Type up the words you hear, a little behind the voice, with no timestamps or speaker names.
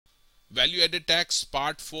Value added tax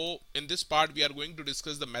part 4. In this part we are going to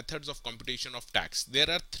discuss the methods of computation of tax. There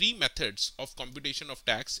are three methods of computation of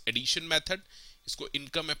tax. Addition method, इसको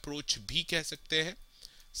income approach भी कह सकते हैं.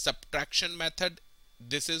 Subtraction method,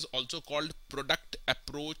 this is also called product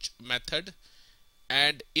approach method.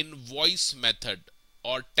 And invoice method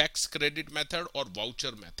or tax credit method or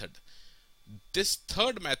voucher method. This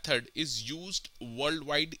third method is used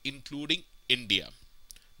worldwide including India.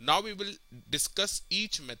 Now we will discuss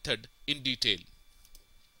each method in detail.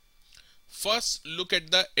 First, look at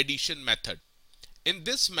the addition method. In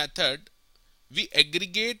this method, we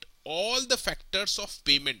aggregate all the factors of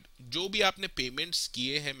payment. जो भी आपने payments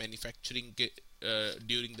किए हैं manufacturing के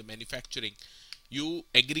during the manufacturing, you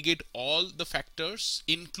aggregate all the factors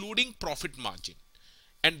including profit margin,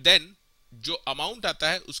 and then जो amount आता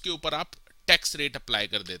है उसके ऊपर आप tax rate apply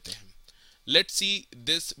कर देते हैं. Let's see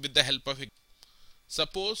this with the help of.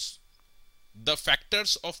 Suppose the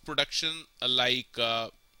factors of production like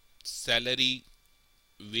salary,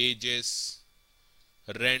 wages,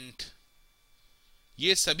 rent,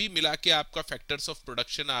 ये सभी मिला के आपका factors of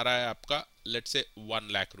production आ रहा है आपका let's say 1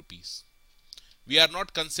 lakh rupees. We are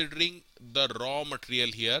not considering the raw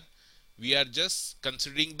material here. We are just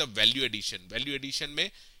considering the value addition. Value addition में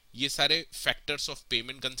ये सारे factors of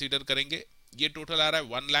payment consider करेंगे. ये total आ रहा है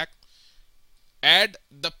 1 lakh. Add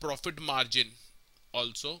the profit margin.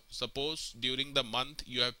 Also, suppose during the month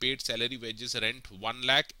you have paid salary, wages, rent 1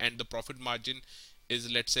 lakh and the profit margin is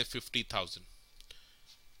let's say 50,000.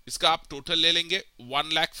 इसका आप total ले लेंगे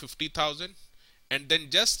 1,50,000 and then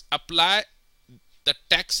just apply the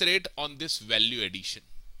tax rate on this value addition.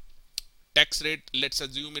 Tax rate, let's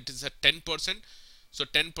assume it is a 10%. So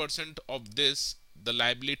 10% of this, the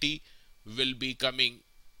liability will be coming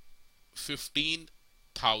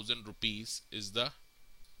 15,000 rupees is the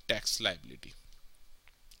tax liability.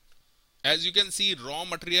 As you can see, raw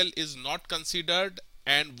material is not considered,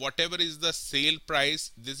 and whatever is the sale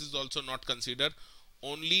price, this is also not considered.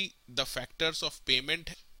 Only the factors of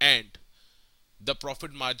payment and the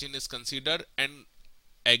profit margin is considered, and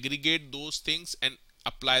aggregate those things and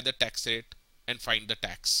apply the tax rate and find the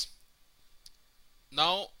tax.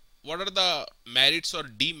 Now, what are the merits or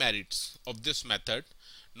demerits of this method?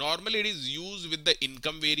 Normally it is used with the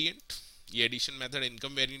income variant. ये addition method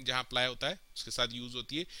income variant जहां apply होता है उसके साथ use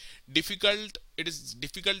होती है. It is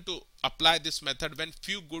difficult to apply this method when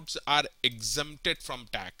few goods are exempted from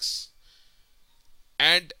tax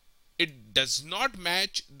and it does not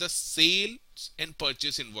match the sales and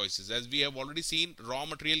purchase invoices. As we have already seen, raw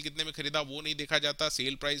material कितने में खरीदा वो नहीं देखा जाता,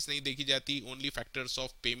 sale price नहीं देखी जाती, only factors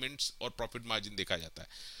of payments और profit margin देखा जाता है.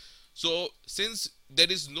 So since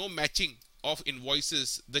there is no matching of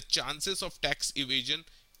invoices, the chances of tax evasion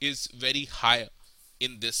is very high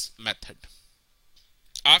in this method.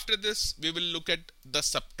 After this, we will look at the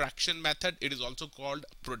subtraction method. It is also called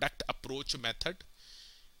product approach method.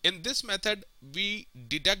 In this method, we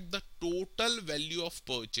deduct the total value of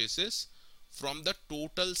purchases from the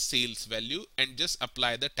total sales value and just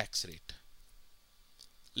apply the tax rate.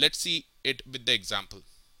 Let's see it with the example.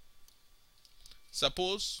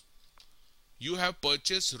 Suppose you have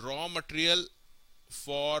purchased raw material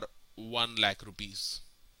for 1 lakh rupees.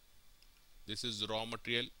 This is raw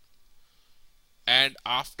material, and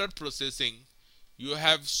after processing you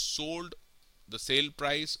have sold. The sale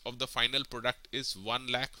price of the final product is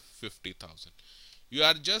 1,50,000. You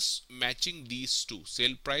are just matching these two,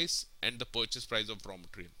 sale price and the purchase price of raw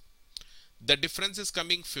material. The difference is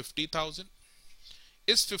coming 50,000.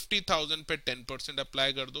 इस 50,000 पे 10% apply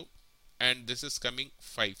कर दो and this is coming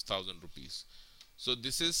 5,000 rupees. So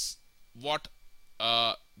this is what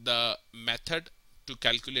the method to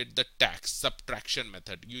calculate the tax, subtraction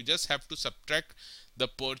method. You just have to subtract the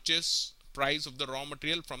purchase price of the raw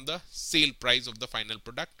material from the sale price of the final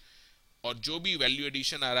product, और जो भी value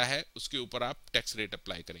addition आ रहा है उसके ऊपर आप tax rate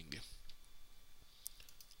apply करेंगे.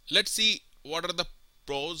 Let's see what are the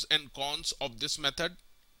pros and cons of this method.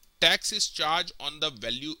 Tax is charged on the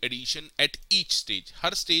value addition at each stage.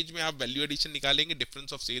 Her stage में आप वैल्यू एडिशन निकालेंगे,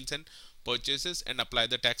 difference of sales and purchases, and apply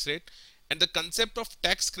the tax rate. And the concept of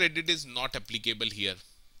tax credit is not applicable here.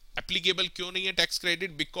 Applicable क्यों नहीं है tax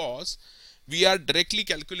credit? Because we are directly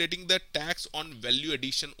calculating the tax on value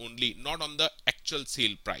addition only, not on the actual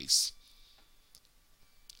sale price.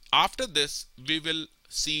 After this, we will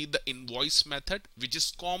see the invoice method, which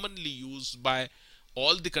is commonly used by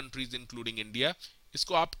all the countries including India.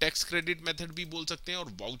 इसको आप tax credit method भी बोल सकते हैं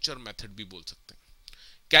और voucher method भी बोल सकते हैं.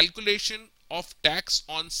 Calculation of tax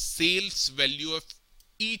on sales value of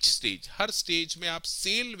each stage. Her stage में आप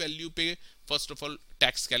sale value पे first of all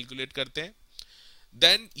tax calculate करते हैं.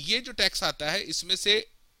 देन ये जो टैक्स आता है इसमें से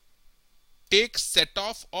take set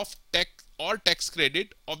off of tax और tax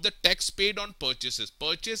credit of the tax paid on purchases,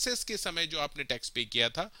 purchases के समय जो आपने टैक्स पे किया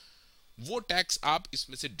था वो टैक्स आप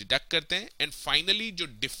इसमें से डिडक्ट करते हैं, एंड फाइनली जो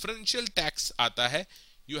डिफरेंशियल टैक्स आता है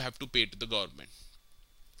यू हैव टू पे to the government.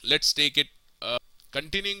 Let's take it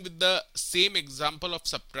continuing with the same example of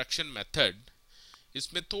subtraction method.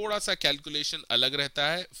 इसमें थोड़ा सा कैलकुलेशन अलग रहता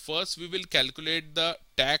है। First we will calculate the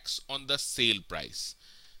tax on the sale price.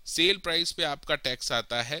 Sale price पे आपका टैक्स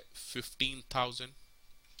आता है 15,000।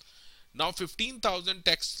 नाउ 15,000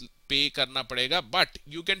 टैक्स पे करना पड़ेगा, but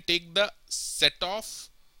you can take the set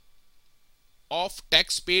of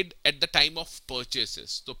tax paid at the time of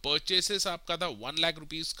purchases. तो परचेसेस आपका था 1 लाख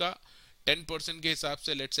रुपीज का, 10% के हिसाब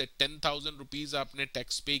से लेट्स से 10,000 रुपीज आपने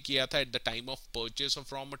टैक्स पे किया था at the time of purchase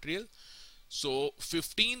of raw material. सो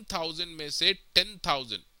 15,000 में से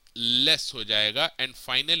 10,000 लेस हो जाएगा, and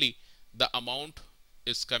finally the amount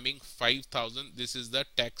is coming 5,000. This is the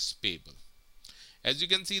tax payable. As you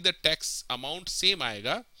can see the tax amount same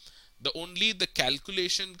आएगा, the only the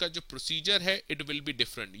calculation का जो procedure है it will be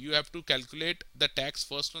different. You have to calculate the tax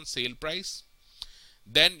first on sale price,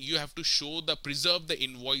 then you have to show the preserve the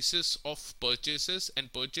invoices of purchases,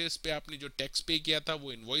 and purchase पे आपने जो tax pay किया था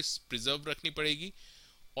वो invoice preserve रखनी पड़ेगी,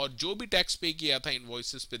 और जो भी tax pay किया था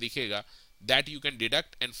invoices पे दिखेगा that you can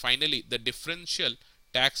deduct, and finally the differential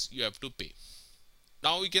tax you have to pay.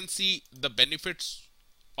 Now we can see the benefits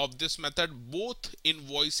of this method. Both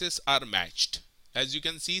invoices are matched. As you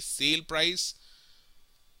can see sale price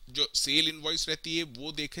जो cell invoice रहती है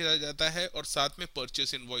वो देखा जाता है, और साथ में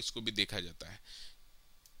परचेस इनवॉइस को भी देखा जाता है।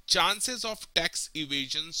 Chances of tax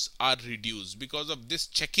evasions are reduced because of this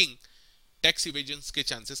checking. Tax evasions के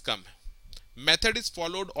chances कम है। Method is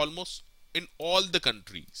followed almost in all the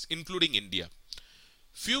countries including India.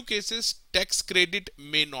 Few cases tax credit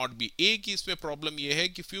may not be, एक ही इसमें problem ये है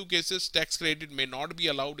कि few cases tax credit may not be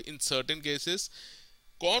allowed in certain cases.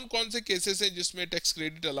 कौन कौन से केसेस हैं जिसमें टैक्स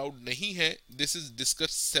क्रेडिट अलाउड नहीं है, दिस इज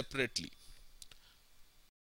डिस्कस सेपरेटली।